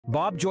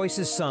Bob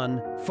Joyce's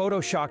son,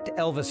 photoshocked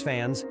Elvis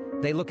fans,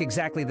 they look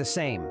exactly the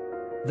same.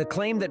 The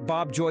claim that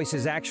Bob Joyce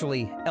is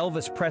actually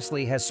Elvis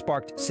Presley has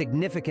sparked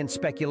significant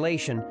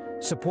speculation,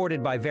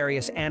 supported by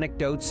various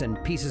anecdotes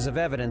and pieces of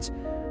evidence.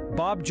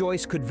 Bob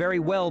Joyce could very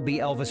well be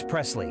Elvis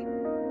Presley.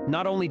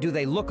 Not only do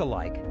they look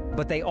alike,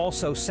 but they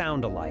also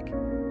sound alike.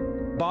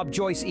 Bob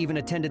Joyce even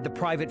attended the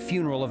private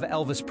funeral of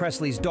Elvis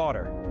Presley's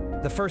daughter.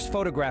 The first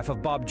photograph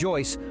of Bob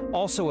Joyce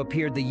also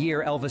appeared the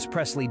year Elvis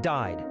Presley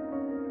died.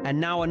 And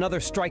now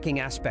another striking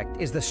aspect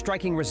is the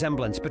striking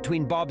resemblance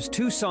between Bob's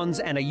two sons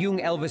and a young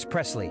Elvis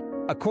Presley.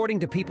 According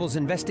to People's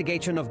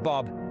investigation of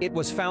Bob, it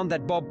was found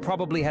that Bob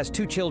probably has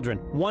two children.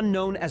 One,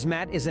 known as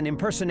Matt, is an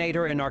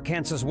impersonator in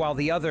Arkansas, while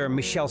the other,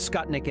 Michelle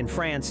Skotnick in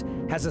France,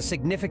 has a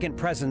significant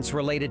presence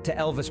related to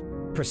Elvis.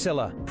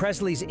 Priscilla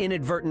Presley's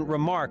inadvertent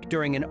remark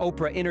during an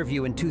Oprah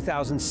interview in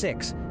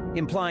 2006,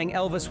 implying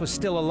Elvis was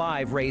still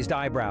alive, raised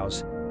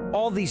eyebrows.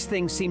 All these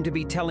things seem to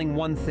be telling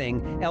one thing: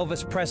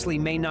 Elvis Presley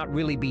may not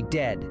really be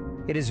dead.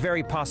 It is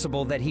very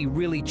possible that he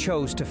really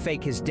chose to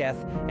fake his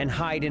death and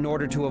hide in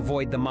order to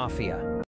avoid the mafia.